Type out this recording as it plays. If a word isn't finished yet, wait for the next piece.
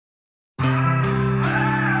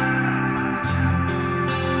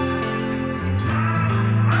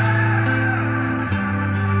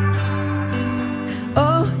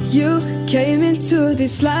came into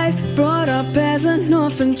this life, brought up as an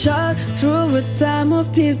orphan child through a time of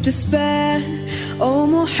deep despair. Oh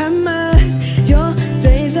Muhammad, your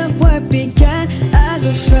days at work began as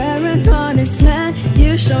a fair and honest man.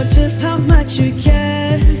 You showed just how much you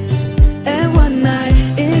care. And one night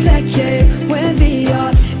in that cave, when the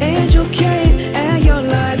archangel came, and your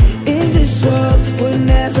life in this world will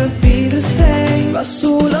never be the same.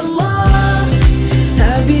 Rasool Allah,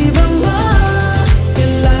 Habib Allah,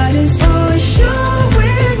 your light is always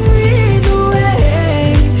showing me the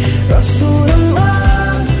way. Rasool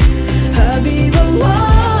Allah, Habib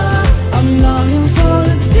Allah, I'm longing for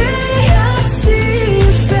the day I see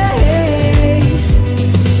your face.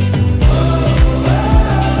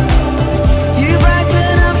 You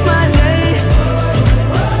brighten up my day,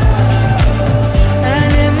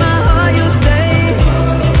 and in my heart you'll stay.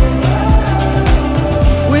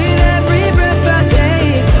 With every breath I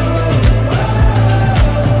take,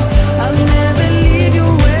 I'll never leave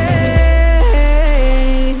your way.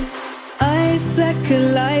 Eyes that could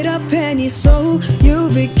light up any soul, you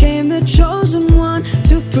became the chosen one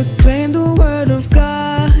to proclaim the word of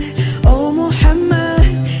God. Oh Muhammad,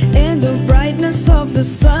 in the brightness of the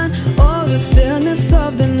sun or the stillness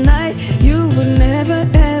of the night, you would never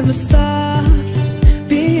ever stop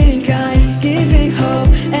being kind, giving hope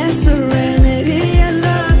and serenity and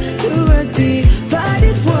love to a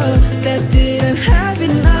divided world that didn't have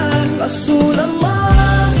enough. Rasool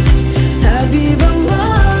Allah, Habib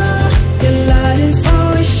Allah, your light is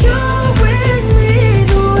always showing me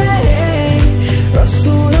the way.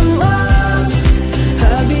 Rasool Allah,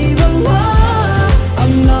 Habib Allah,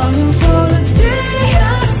 I'm longing for the day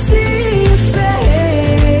I see your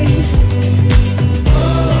face.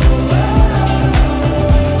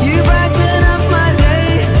 You brighten up my day,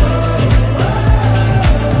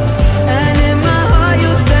 and in my heart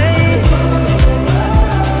you'll stay.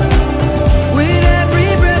 With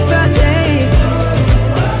every breath I take,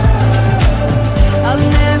 I'll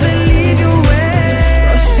never leave your way.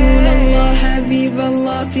 Rasool Allah, Habib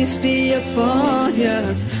Allah, peace be upon ya.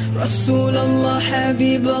 Rasool Allah,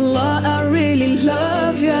 Habib Allah, I really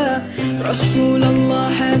love ya. Rasool Allah,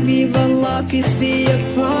 Habib Allah, peace be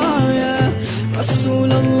upon ya.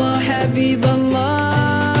 Rasool Allah, Habib Allah.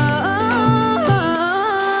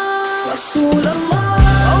 Rasool Allah,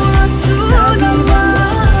 oh Rasool Allah,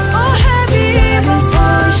 oh Habib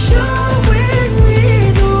Allah, showing me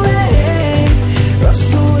the way.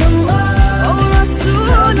 Rasool Allah, oh Rasool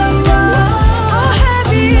Allah, oh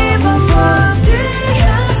Habib Allah, day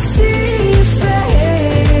I see your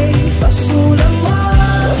face. Rasool Allah,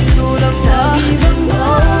 Rasool Allah, Habib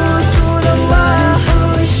Allah, Rasool Allah,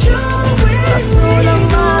 showing me the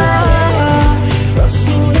way.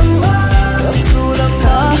 Rasool Allah, Rasool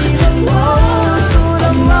Allah, Habib Allah, Rasool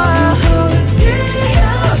Allah, day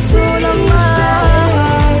I see your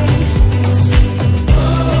face.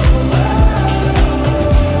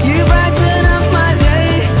 You brighten up my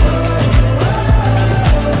day,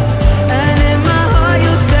 and in my heart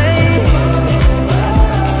you'll stay.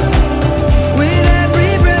 With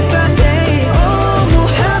every breath I take, oh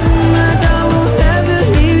Muhammad, I will never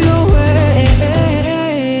leave your way.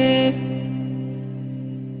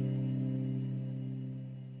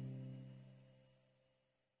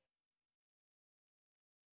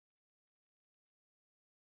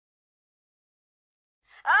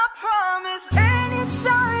 I promise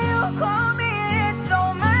anytime you call me, it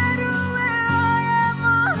don't matter where I am,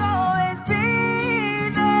 I'll always be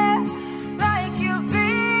there, like you've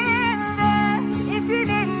been there. If you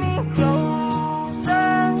need me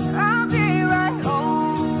closer, I'll be right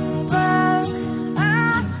over.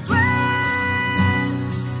 I swear,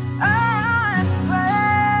 I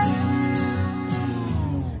swear.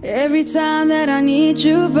 Every time that I need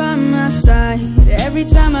you by my side, every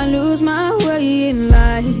time I lose my way in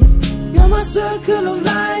life, you're my circle of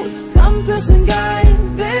life, compass and guide,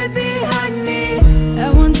 bed behind me.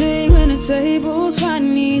 And one day when the tables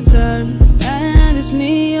finally turn, and it's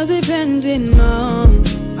me you're depending on,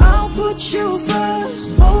 I'll put you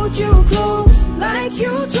first, hold you close, like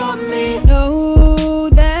you taught me. Know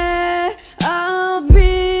that I'll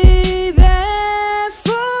be there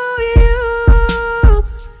for you,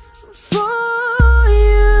 for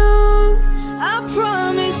you. I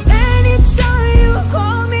promise anytime you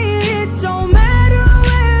call me, it don't matter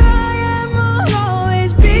where I am, I'll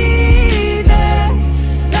always be there,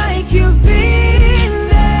 like you've been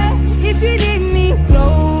there. If you need me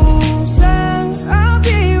closer, I'll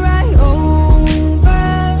be right over.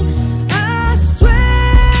 I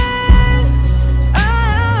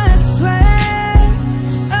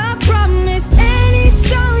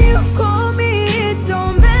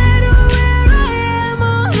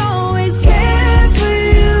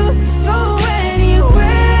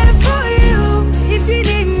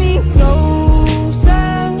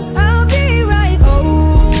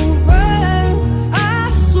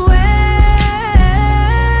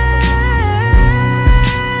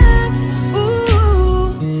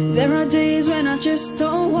just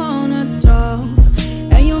don't wanna talk,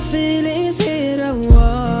 and your feelings hit a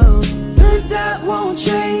wall. But that won't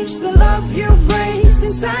change the love you've raised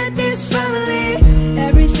inside this family.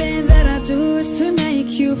 Everything that I do is to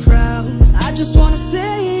make you proud. I just wanna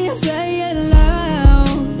say it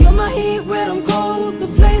loud. You're my heat when I'm cold, the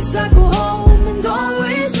place I go home and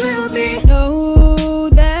always will be. Know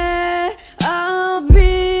that I'll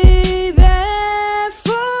be there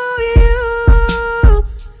for you,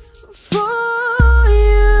 for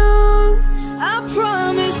you. I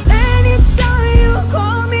promise anytime you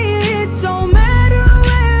call me, it don't matter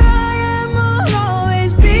where I am, I'll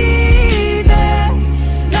always be there,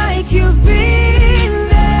 like you've been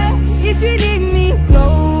there. If you need me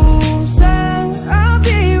closer, I'll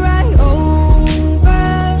be right over.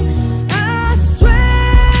 I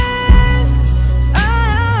swear,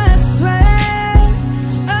 I swear.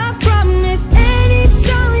 I promise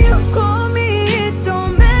anytime you call me, it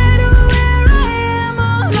don't matter where I am,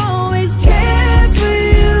 I'll always care for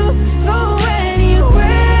you, go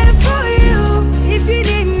anywhere for you. If you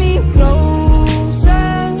need me closer,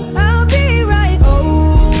 I'll be right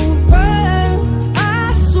over.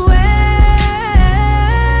 I swear.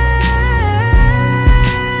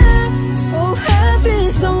 Oh, having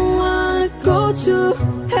someone to go to,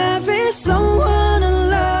 having someone to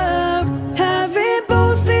love, having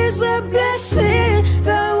both is a blessing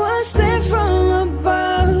that was sent from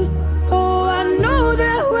above. Oh, I know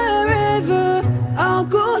that wherever I'll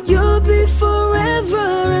go, you'll be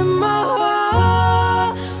forever in my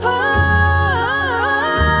heart.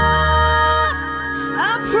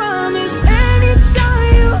 I promise anytime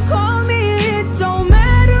you call me, it don't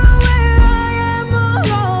matter where I am,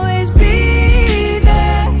 I'll always be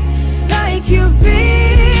there, like you've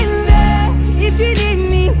been there. If you need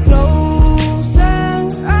me closer,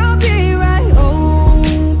 I'll be right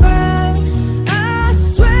over. I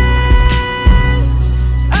swear,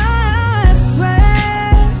 I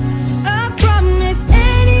swear. I promise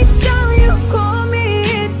anytime you call me,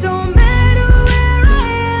 it don't matter where I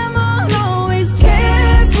am, I'll always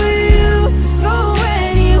care for you, go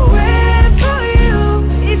anywhere for you.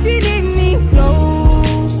 If you need me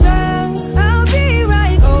closer, I'll be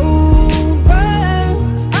right over.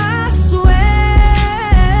 I swear.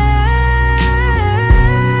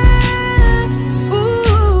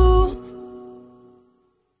 Ooh.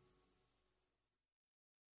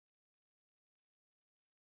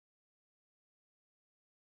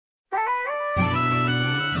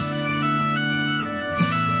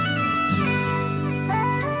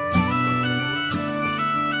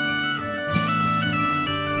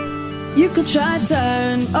 You could try to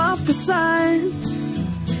turn off the sun,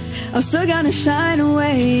 I'm still gonna shine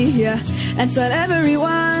away, yeah, and tell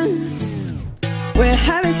everyone we're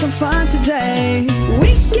having some fun today.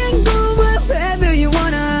 We can go wherever you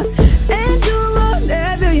wanna and do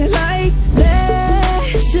whatever you like.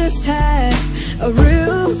 Let's just have a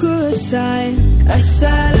real good time.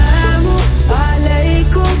 Assalamu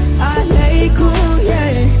alaikum, alaikum,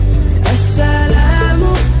 yeah.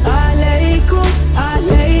 Assalamu alaikum,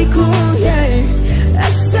 alaikum, yeah.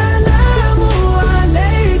 Assalamu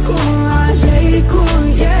alaikum, alaikum,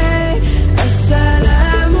 yeah.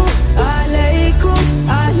 Assalamu alaikum,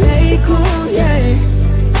 alaikum, yeah.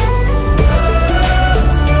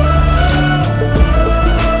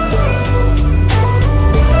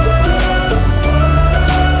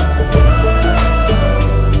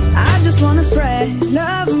 I just wanna spread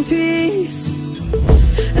love and peace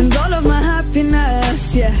and all of my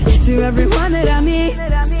happiness, yeah, to everyone that I meet,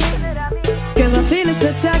 cause I'm feeling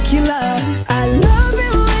spectacular. I love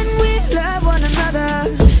it when we love one another.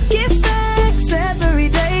 Give thanks every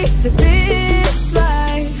day for this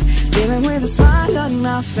life, living with a smile on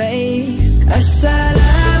my face.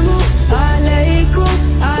 Assalamu alaikum,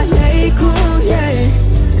 alaikum, yeah.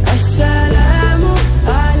 Assalamu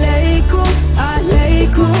alaikum,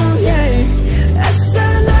 alaikum, yeah.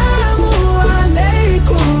 Assalamu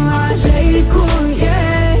alaikum, alaikum,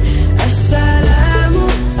 yeah. Assalamu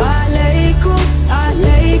alaikum,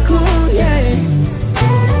 alaikum, yeah.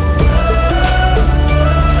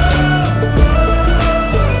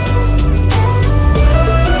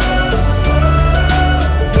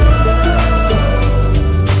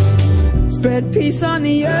 Spread peace on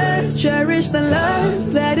the earth, cherish the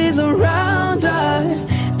love that is around us.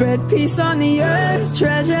 Spread peace on the earth,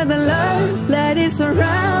 treasure the love that is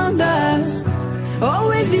around us.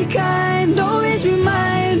 Always be kind, always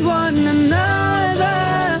remind one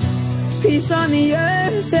another. Peace on the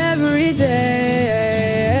earth every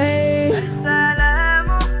day.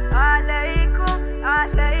 Assalamu alaikum,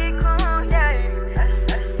 alaikum, yeah.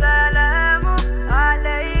 Assalamu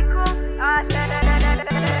alaikum, alaikum,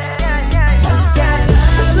 yeah.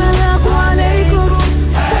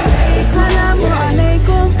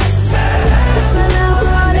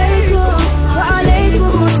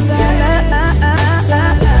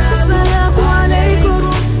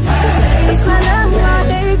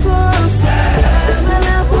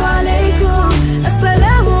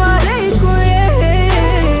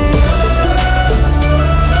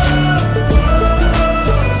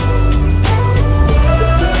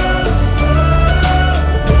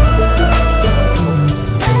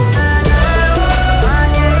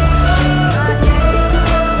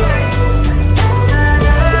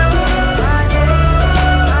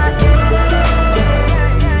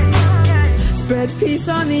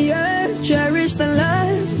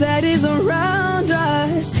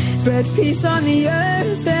 spread peace on the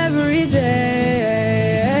earth every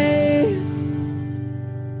day.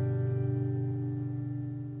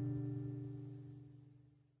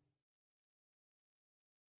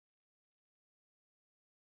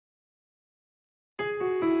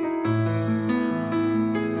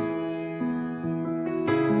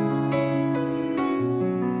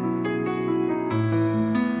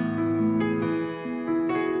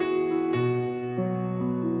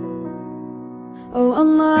 Oh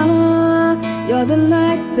Allah, you're the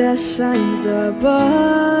light that shines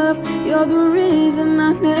above. You're the reason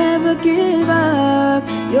I never give up.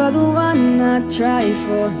 You're the one I try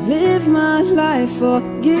for, live my life for,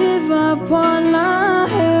 give up all I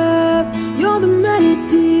have. You're the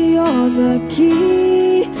melody, you're the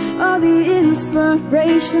key, all the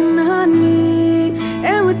inspiration I need.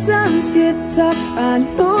 And when times get tough, I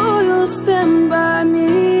know you'll stand by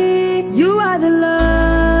me. You are the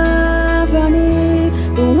love I need,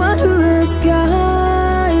 the one who has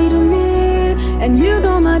guided me, and you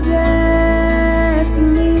know my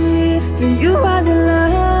destiny. For you are the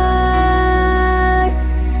light,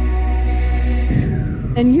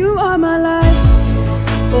 and you are my life.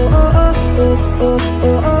 Oh oh oh oh oh oh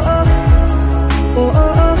oh oh oh oh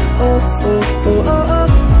oh oh oh oh oh.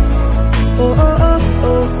 Oh, oh, oh,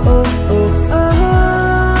 oh, oh, oh, oh,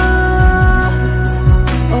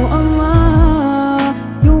 oh, Allah,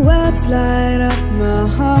 your words light up my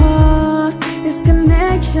heart. This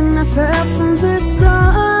connection I felt from the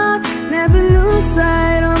start. Never lose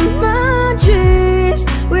sight of my dreams.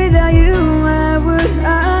 Without you, where would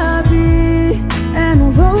I be? And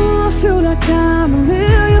although I feel like I'm a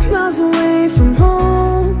million miles away from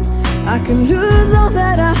home, I can lose all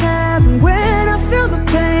that I have, and when I feel the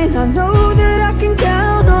pain, I know that I can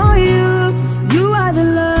count on you. You are the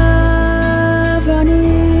love I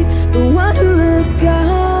need, the one who has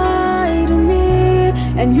guided me,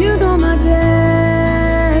 and you know my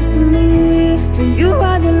destiny. For you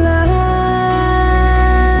are the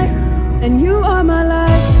light, and you are my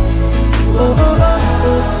life. Oh oh oh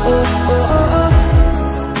oh oh oh oh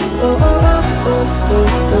oh oh oh oh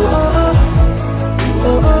oh oh oh. Oh,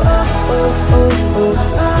 oh, oh, oh, oh, oh,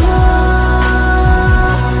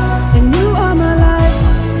 ah. And you are my life.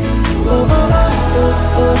 Oh, oh, oh,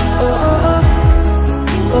 oh, oh,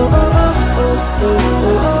 oh, oh, oh, oh, oh,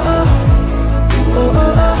 oh,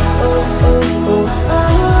 oh, oh, oh, oh,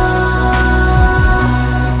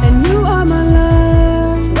 ah. And you are my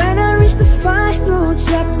love. When I reach the final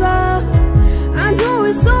chapter, I know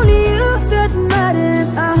it's only you that matters,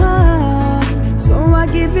 so I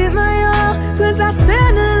give it my all, 'cause I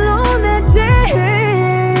stand alone that day.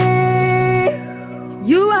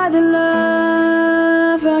 You are the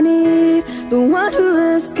love I need, the one who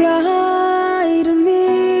has guided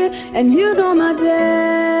me, and you know my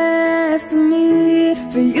destiny.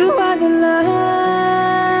 For you are the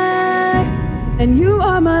light, and you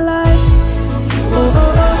are my life. Oh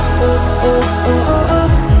oh oh oh oh oh oh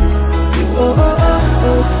oh oh oh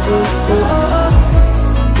oh oh oh oh.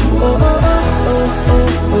 Oh, oh, oh, oh,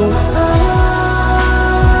 oh, oh,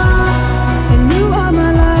 ah. And you are my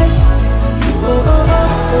life. Oh, oh,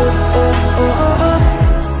 oh, oh, oh, oh, oh, oh.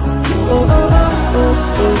 Oh, oh, oh, oh,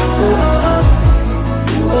 oh, oh, oh.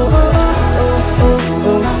 Oh, oh, oh, oh,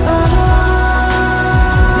 oh,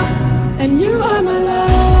 ah. And you are my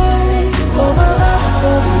life. Oh, oh, oh,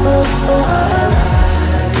 oh, oh, oh, oh.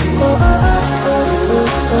 Oh, oh, oh, oh, oh,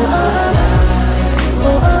 oh, oh.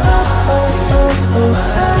 Oh, oh, oh, oh, oh, oh, ah.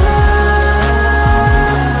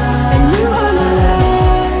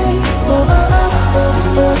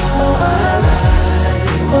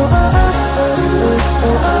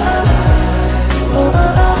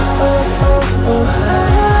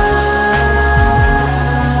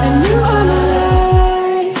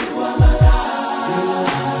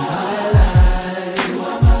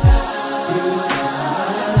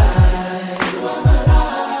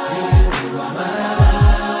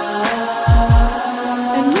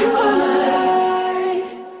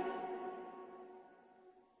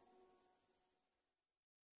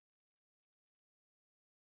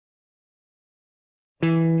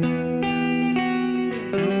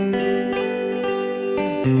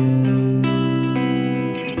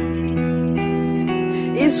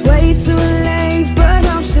 It's way too late, but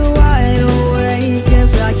I'm still wide awake,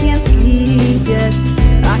 'cause I can't sleep yet,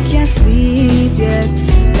 I can't sleep yet.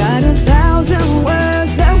 Got 1,000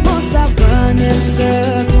 words that won't stop running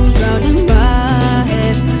circles round in my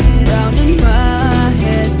head, round in my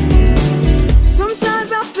head. Sometimes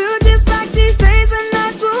I feel just like these days and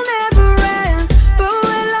nights will never end, but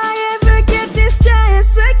will I ever get this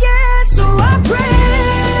chance again? So I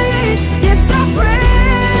pray, yes I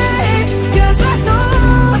pray, 'cause I know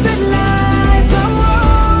that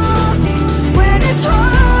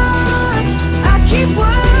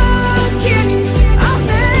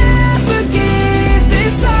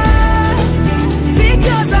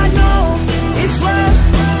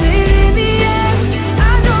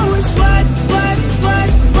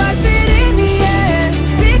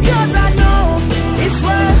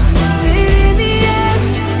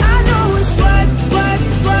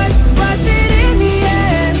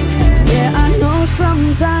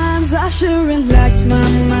Sometimes I should relax my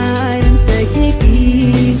mind and take it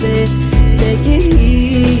easy, take it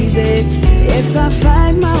easy. If I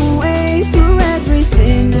fight my way through every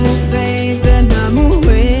single page, then I'm a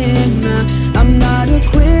winner, I'm not a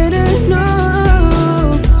quitter,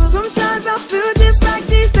 no. Sometimes I feel just like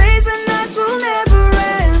these days and nights will never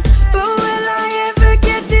end, but will I ever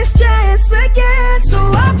get this chance again? So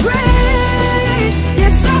I pray,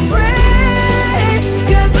 yes I pray,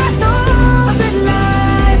 'cause I know that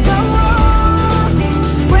life I want.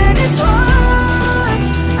 When it's hard,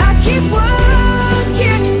 I keep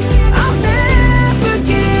working, I'll never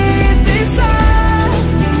give this up,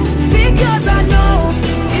 because I know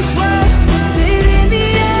it's worth it in the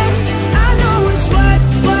end. I know it's worth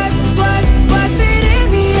it in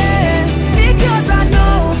the end, because I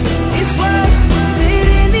know it's worth it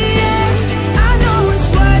in the end. I know it's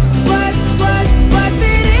worth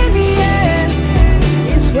it in the end.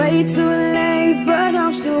 It's way too late, but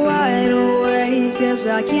I'm still wide awake, 'cause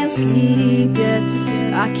I can't sleep yet,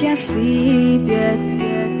 I can't sleep yet.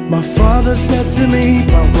 My father said to me,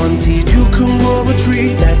 but one seed you can grow a tree.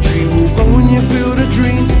 That tree will grow when you feel the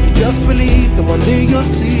dreams. If you just believe, then one day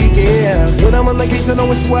you'll see, yeah. When I'm on the case, I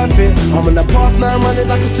know it's worth it. I'm on the path now, I'm running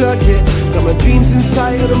like a circuit. Got my dreams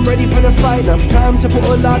inside, I'm ready for the fight. Now it's time to put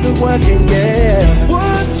all out the work in, yeah.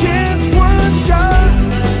 One chance, one shot,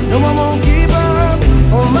 no I won't give up.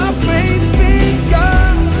 On my faith in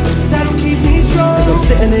God, that'll keep me strong. 'Cause I'm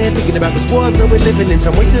sitting here thinking about this world that we're living in. So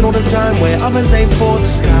I'm wasting all the time where others aim for the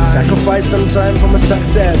sky. Sacrifice some time for my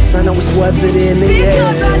success, I know it's worth it in the end.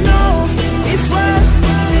 Because I know it's worth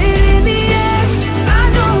it in the end. I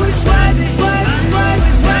know it's worth it,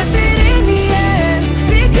 worth it in the end.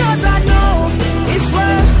 Because I know it's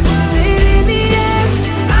worth it in the end.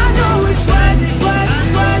 I know it's worth it, worth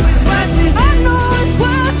it. I know it's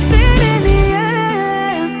worth it in the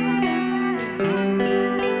end.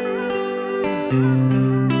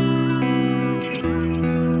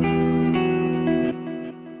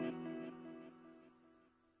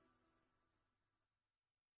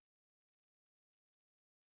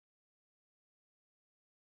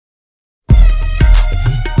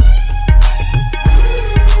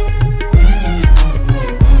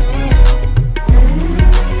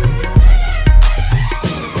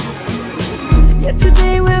 Yet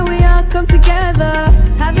today when we all come together,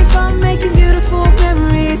 having fun, making beautiful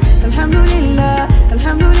memories. Alhamdulillah,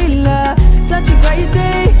 alhamdulillah, such a great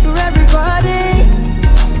day for everybody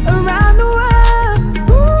around the world.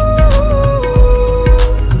 Ooh,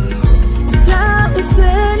 it's time to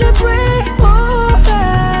celebrate. Oh,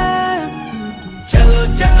 yeah. चलो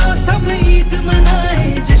चलो सब ईद मनाए,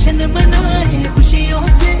 जश्न मनाए खुशियों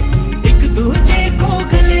से, एक दूजे को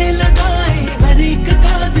गले लगाए, हर एक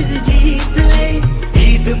का दिल जीत ले।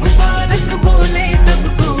 ईद मुबारक बोले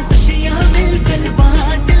सबको, खुशियाँ मिलकर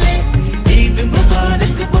बांट ले। ईद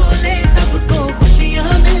मुबारक बोले सबको,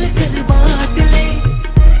 खुशियाँ मिलकर बांट ले।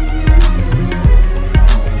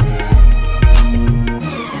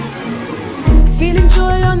 Feeling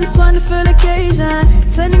joy on this wonderful occasion,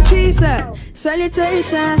 sending peace and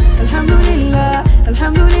salutation. Alhamdulillah,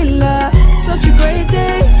 alhamdulillah, such a great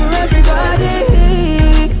day for everybody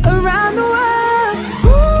around the world.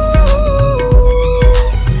 Ooh,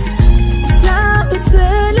 it's time to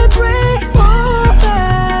celebrate. Oh,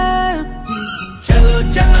 yeah. चलो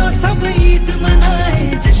चलो सब ईद मनाए,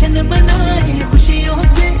 जश्न मनाए खुशियों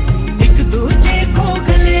से, एक दूजे को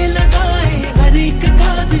गले लगाए, हर एक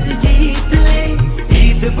का दिल जीत ले।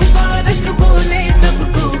 ईद मुबारक बोले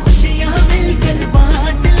सबको, खुशियाँ मिलकर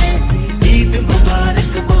बांट ले। ईद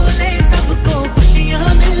मुबारक बोले सबको, खुशियाँ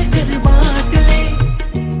मिलकर बांट ले।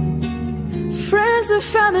 Friends and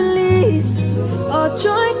families all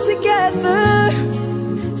joined together,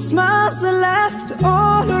 smiles are left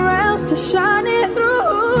all around to shine it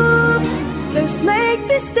through. Let's make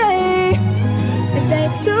this day a day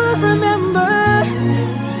to remember.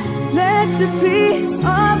 Let the peace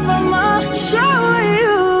of Allah shower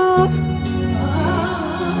you.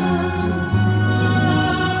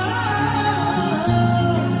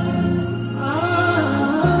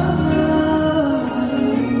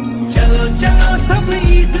 चलो चलो सब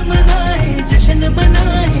ईद मनाए, जश्न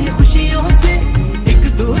मनाए खुशियों से, एक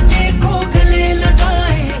दूजे को गले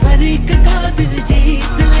लगाए, हर एक का दिल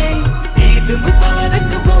जीत ले। ईद मुबारक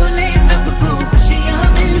बोले सबको, खुशियाँ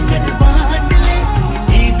मिलकर बांट ले।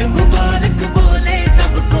 ईद मुबारक बोले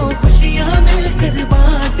सबको, खुशियाँ मिलकर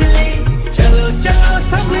बांट ले।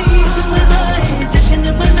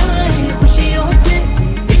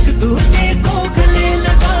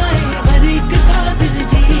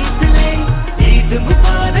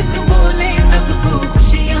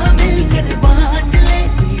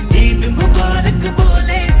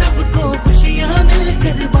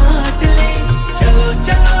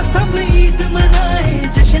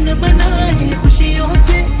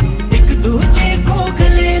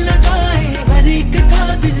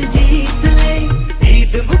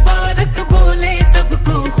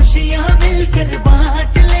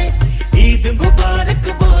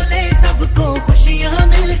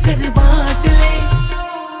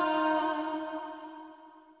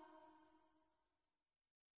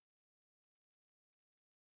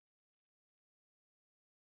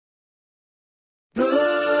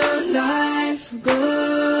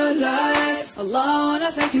 good life. Allah, I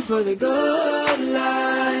wanna thank you for the good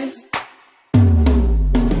life.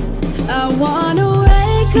 I wanna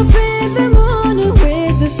wake up in the morning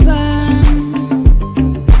with the sun,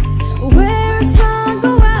 wear a smile,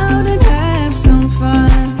 go out and have some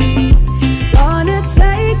fun. Gonna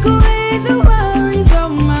take away the worries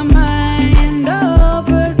on my mind, oh,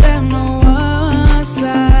 put them on one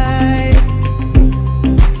side.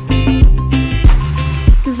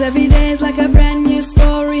 'Cause every day is like a brand new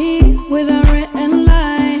story with unwritten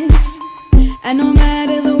lines, and no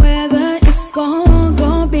matter the weather, it's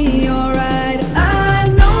gonna be alright. I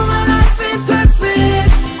know my life ain't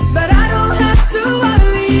perfect, but I don't have to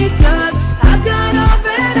worry, 'cause I've got all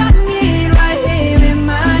that I need right here in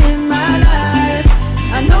my life.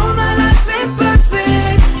 I know my life ain't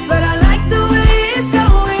perfect, but I like the way it's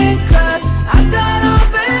going, 'cause I've got all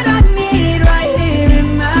that I need right here in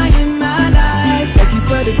my life. Thank you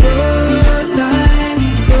for the good life,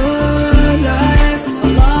 good life.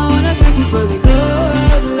 Allah, I wanna thank you for the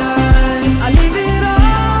good life. I leave it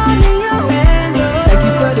all in your hands, oh. Thank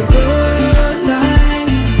you for the good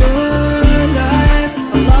life, good life.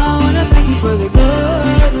 Allah, I wanna thank you for the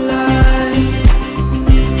good life.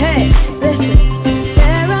 Hey, listen,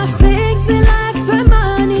 there are things in life that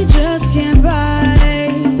money just can't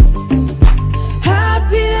buy.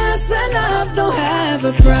 Happiness and love don't have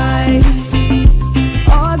a price.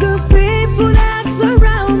 All the people that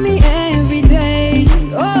surround me every day,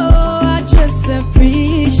 oh, I just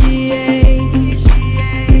appreciate.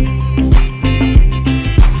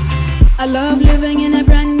 I love living in a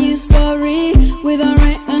brand new story with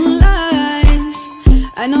unwritten lines,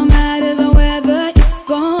 and no matter the weather, it's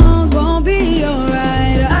gonna be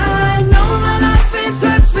alright. I know my life ain't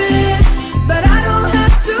perfect, but I don't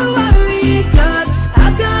have to worry, 'cause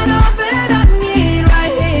I've got all that I need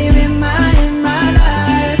right here in my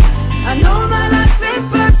life. I know my life ain't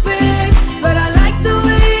perfect, but I like the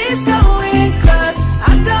way it's going, 'cause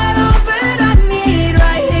I've got all that I need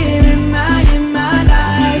right here in my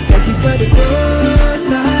life. Thank you for the good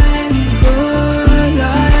life, good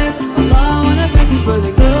life. Allah, I wanna thank you for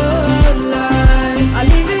the good life. I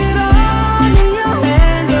leave it all in your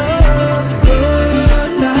hands, oh.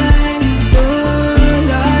 Good life, good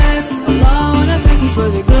life. Allah, I wanna thank you for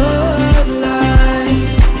the good life.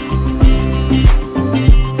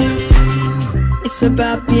 It's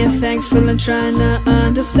about being thankful and trying to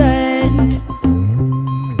understand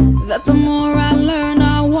that the more I learn,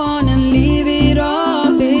 I wanna leave it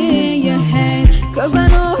all in your hand, 'cause I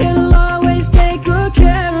know He'll always take good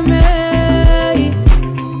care of me.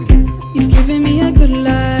 You've given me a good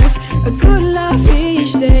life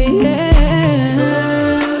each day, yeah.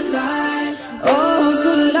 Good life, oh,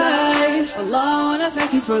 good life. Allah, I wanna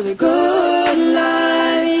thank you for the good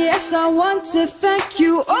life. Yes, I want to thank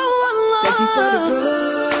you, oh Allah. Thank you for the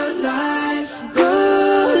good life,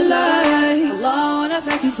 good life. Allah, I wanna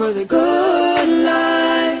thank you for the good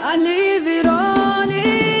life. I leave it all in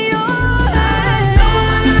your hands. I know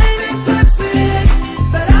my life ain't perfect,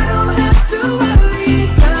 but I don't have to worry,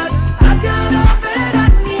 'cause I've got all that I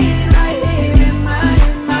need right here in my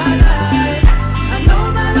life. I know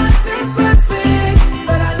my life ain't perfect,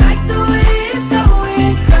 but I like the way it's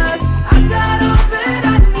going, 'cause I've got all that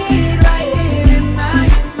I need right here in my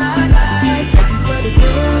life. Thank you for the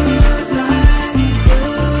good life,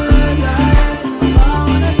 good life. Allah, I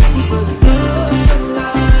wanna thank you for the good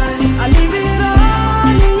life. I leave it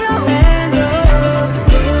all in your hands, oh.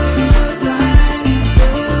 Good life,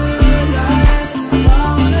 good life. Allah,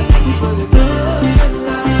 I wanna thank you for the good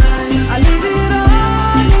life. I leave it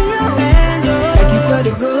all in your hands, oh. Thank you for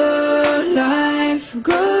the good life,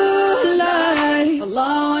 good life. Allah,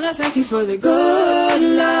 I wanna thank you for the good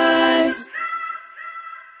life.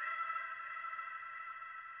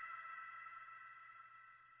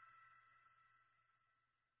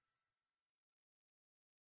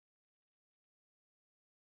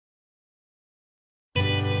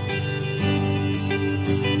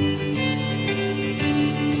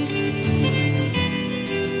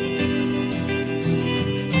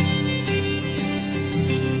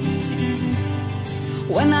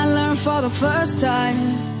 When I learned for the first time,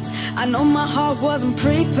 I know my heart wasn't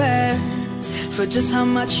prepared for just how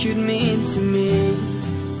much you'd mean to me.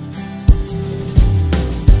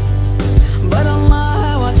 But Allah,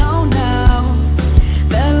 how I know now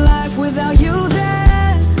that life without you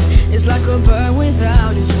there is like a bird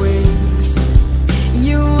without his wings.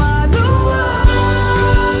 You are the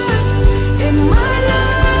one in my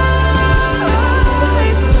life,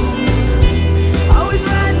 always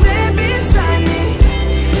right there beside me.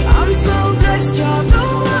 I'm so blessed you're the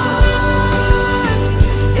one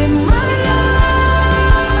in my life.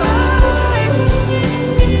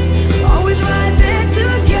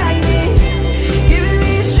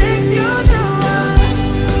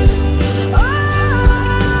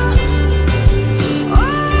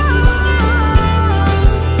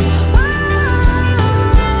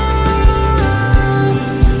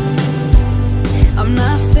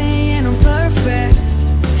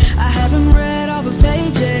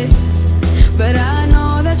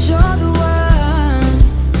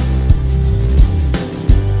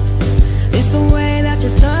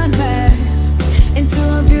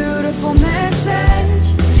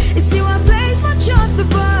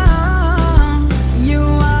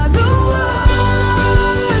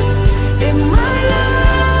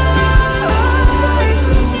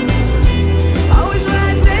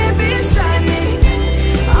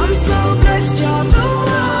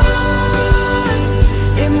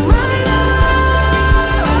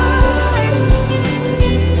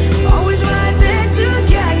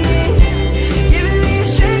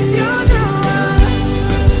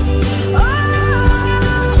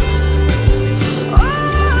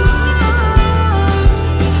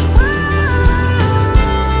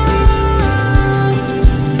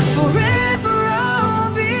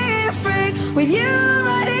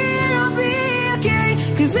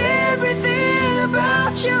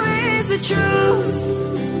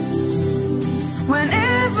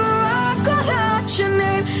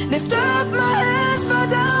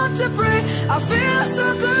 I feel so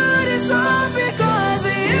good, it's all because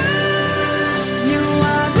of you. You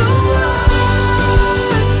are the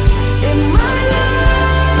one in my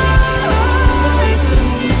life,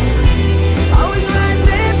 always right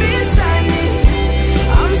there beside me.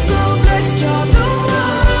 I'm so blessed you're the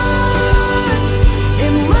one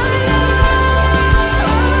in my life,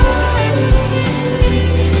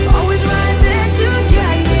 always right there to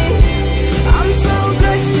guide me. I'm so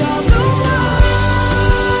blessed you're the one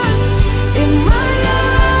in my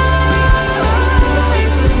life,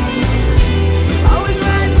 always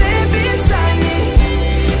right there beside me.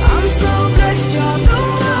 I'm so blessed you're the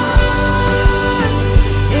one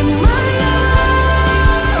in my life,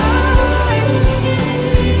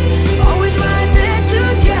 always right there to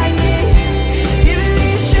guide me, giving me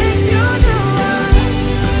strength. You're the one.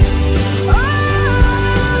 Oh,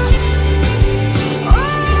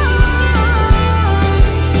 oh,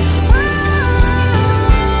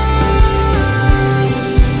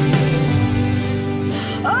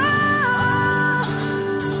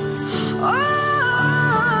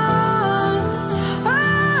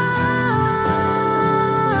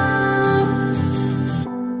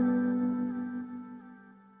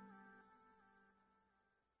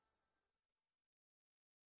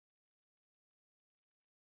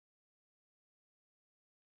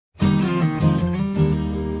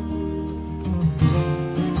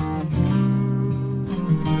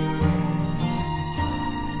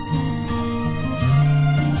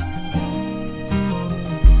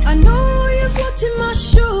 I know you've looked in my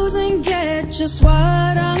shoes and get just what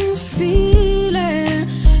I'm feeling.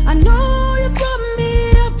 I know you brought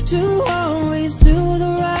me up to always do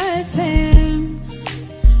the right thing.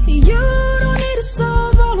 You don't need to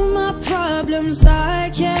solve all of my problems, I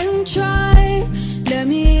can try. Let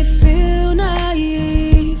me feel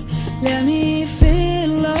naive, let me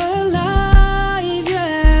feel alive,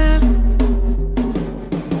 yeah.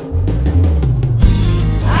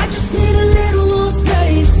 I just need a little more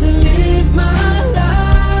space to live my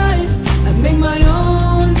life and make my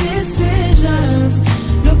own decisions,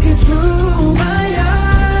 looking through my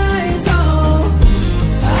eyes. Oh,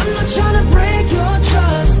 I'm not trying to break your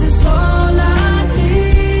trust, it's all I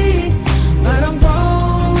need, but I'm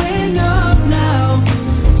growing up now,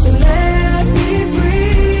 so let me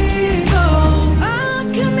breathe. Oh, I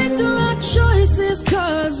can make the right choices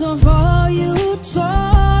 'cause of all you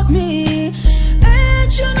taught me, and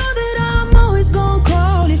you know that I'm always gonna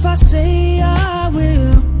call if I say I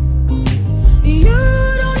will. You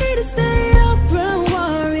don't need to stay up and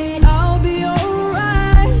worry, I'll be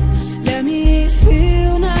alright. Let me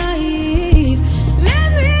feel naive, let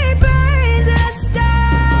me paint the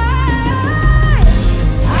sky.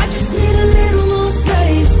 I just need a little more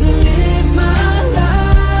space to live my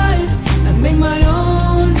life and make my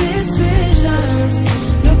own decisions,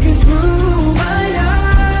 looking through my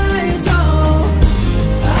eyes. Oh,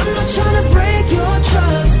 I'm not trying to break your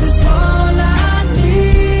trust, it's all I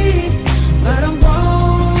need, but I'm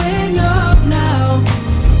growing up now,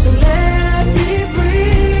 so let me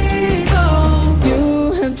breathe. Oh, you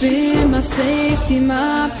have been my safety,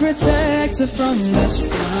 my protector from the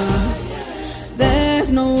start.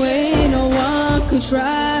 There's no way no one could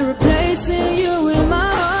try replacing you in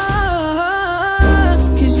my heart,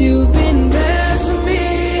 'cause you've been there for me,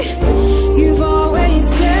 you've always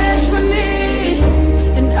cared for me,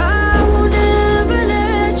 and I will never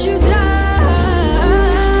let you down.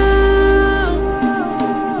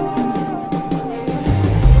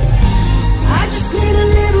 I just need a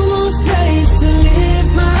little more space to live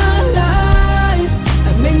my life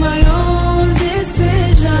and make my own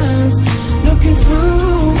decisions, looking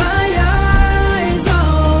through my eyes.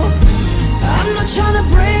 Oh, I'm not trying to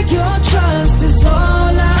break your trust, it's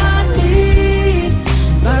all I need,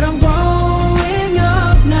 but I'm growing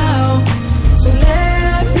up now, so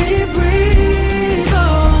let me breathe.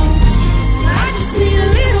 Oh, I just need a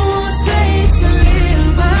little more space to live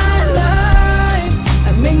my life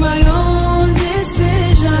and make my own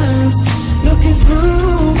decisions, looking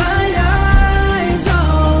through my eyes.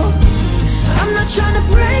 Oh, I'm not trying to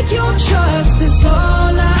break your trust, it's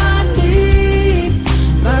all I need,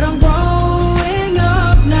 but I'm growing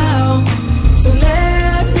up now, so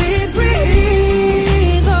let me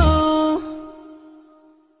breathe. Oh,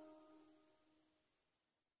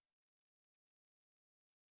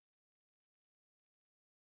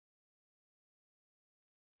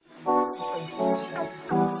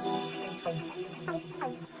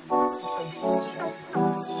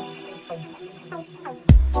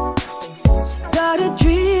 got a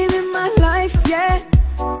dream in my life, yeah.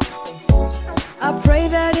 I pray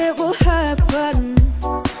that it will happen.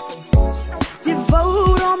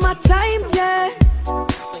 Devote all my time, yeah.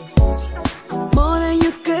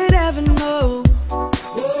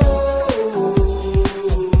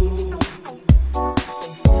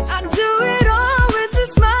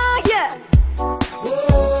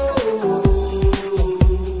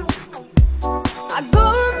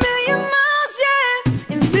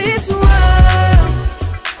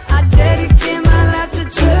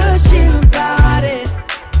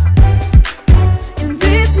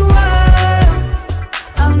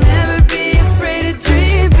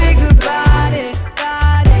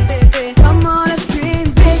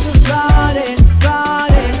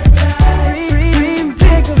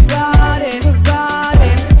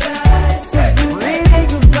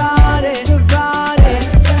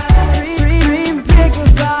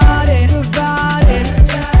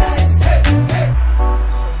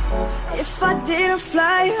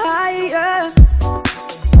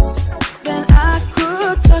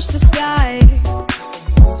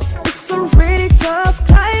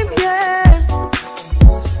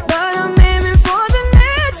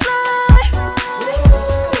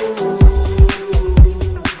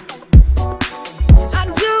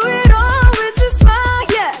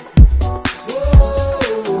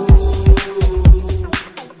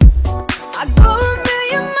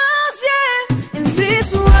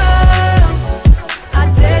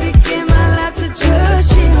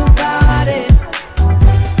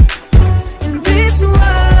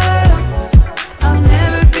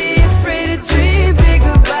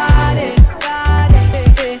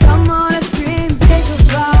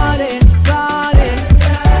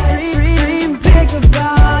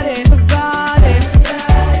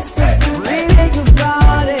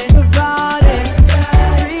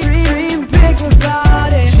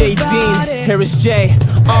 J.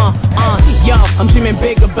 Yo, I'm dreaming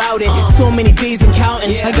big about it. So many days and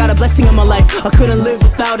counting. I got a blessing in my life, I couldn't live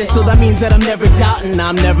without it. So that means that I'm never doubting,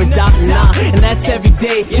 I'm never doubting, nah. And that's every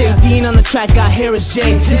day. J Dean on the track, got here is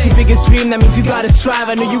J. It's your biggest dream, that means you gotta strive.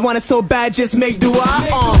 I know you want it so bad, just make dua.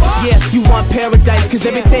 Yeah, you want paradise, cause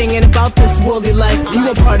everything ain't about this worldly life. You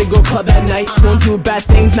won't party, go club at night. Won't do bad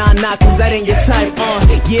things, nah, cause that ain't your type.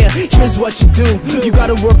 Yeah, here's what you do. You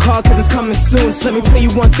gotta work hard cause it's coming soon. So let me tell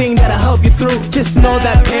you one thing that'll help you through. Just know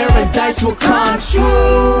that paradise will come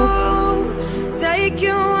true. Take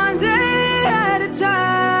you one day at a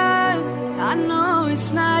time. I know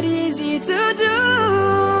it's not easy to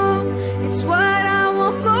do. It's what I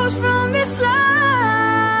want most from this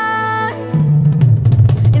life.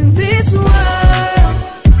 In this world,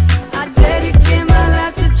 I dedicate my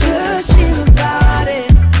life to just dream about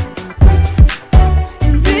it.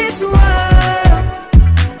 In this world,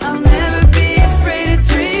 I'll never be afraid to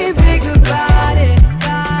dream big about it.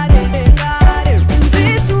 In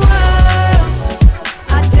this world,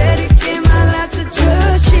 I dedicate my life to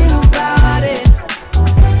just dream about it.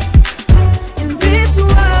 In this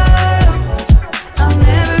world, I'll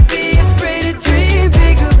never be afraid to dream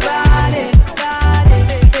big about it.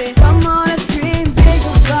 Come on, let's dream big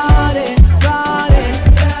about it.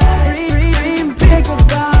 Dream big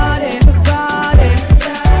about it. Dream big about it.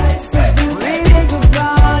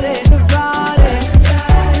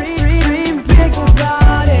 Dream big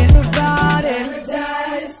about it.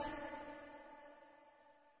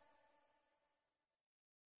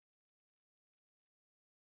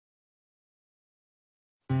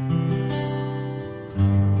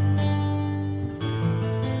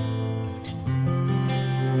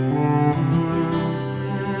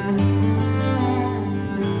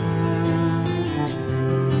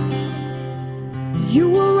 You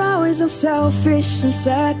were always unselfish and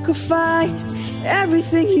sacrificed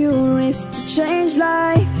everything you risked to change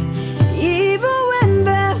life. Even when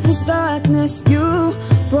there was darkness, you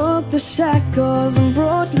broke the shackles and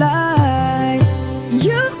brought light.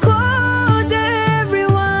 You called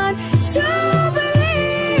everyone to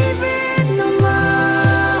believe in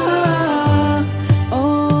Allah.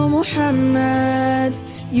 Oh Muhammad,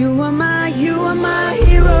 you are my hero.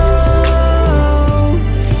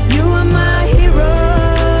 You are my hero.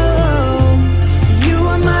 You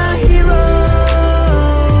are my hero.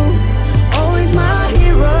 Always my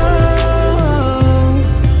hero.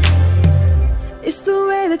 It's the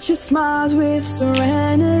way that you smiled with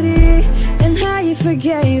serenity, and how you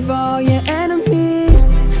forgave all your enemies.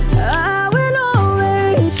 I will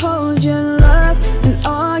always hold your love and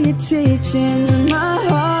all your teachings in my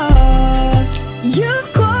heart. You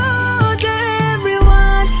called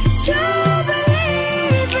everyone to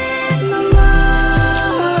believe in Allah.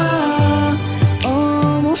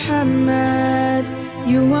 Oh Muhammad,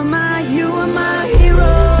 you are my hero.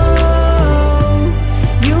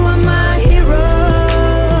 You are my hero.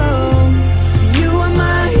 You are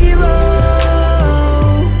my hero.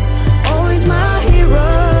 Always my hero.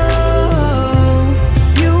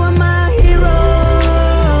 You are my hero.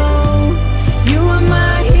 You are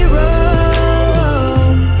my hero.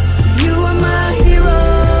 You are my hero.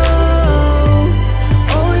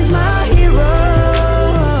 Always my hero.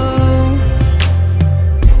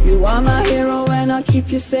 You are my hero and I'll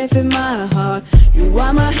keep you safe in my heart. You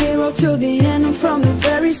are my hero till the end and from the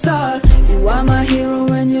very start. You are my hero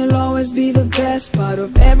and you'll always be the best part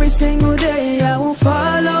of every single day. I will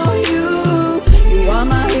follow you. You are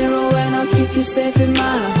my hero and I'll keep you safe in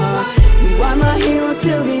my heart. You are my hero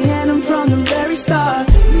till the end and from the very start.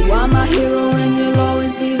 You are my hero and you'll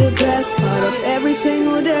always be the best part of every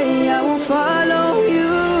single day. I will follow you.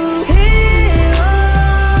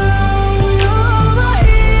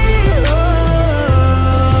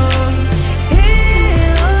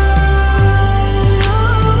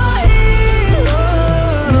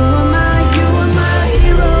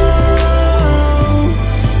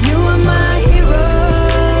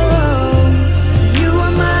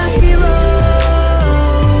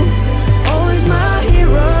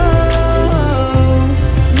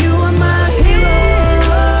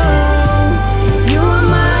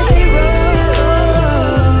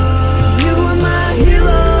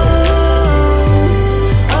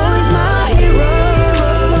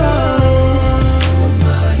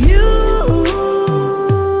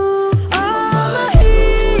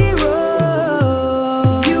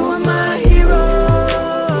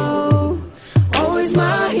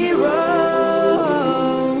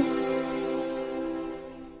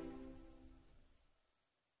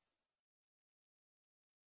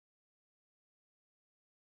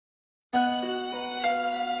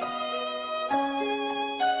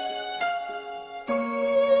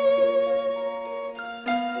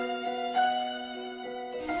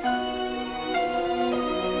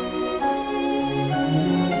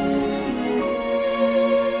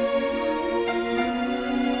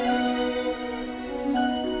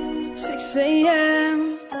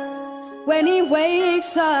 When he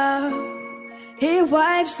wakes up, he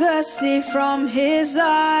wipes the sleep from his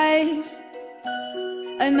eyes.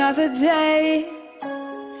 Another day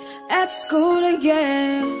at school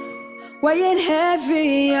again, weighing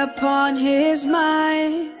heavy upon his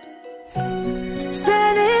mind.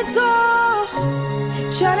 Standing tall,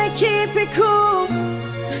 trying to keep it cool,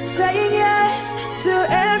 saying yes to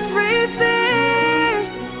everything.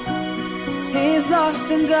 He's lost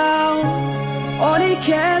and down. All he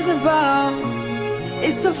cares about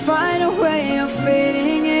is to find a way of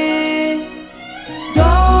fitting in.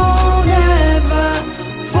 Don't ever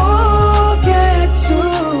forget to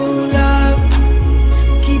love.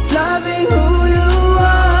 Keep loving who you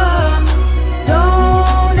are.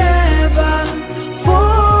 Don't ever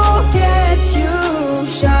forget you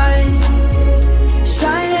shine,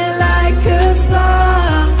 shining like a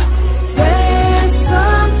star. There's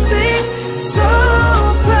something so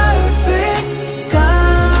perfect,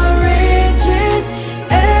 courage in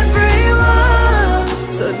everyone.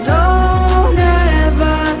 So don't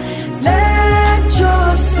ever let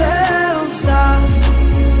yourself stop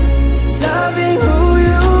loving who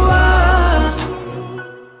you are.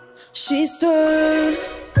 She stood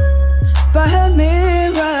by her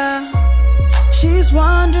mirror. She's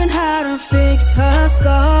wondering how to fix her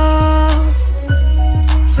scar.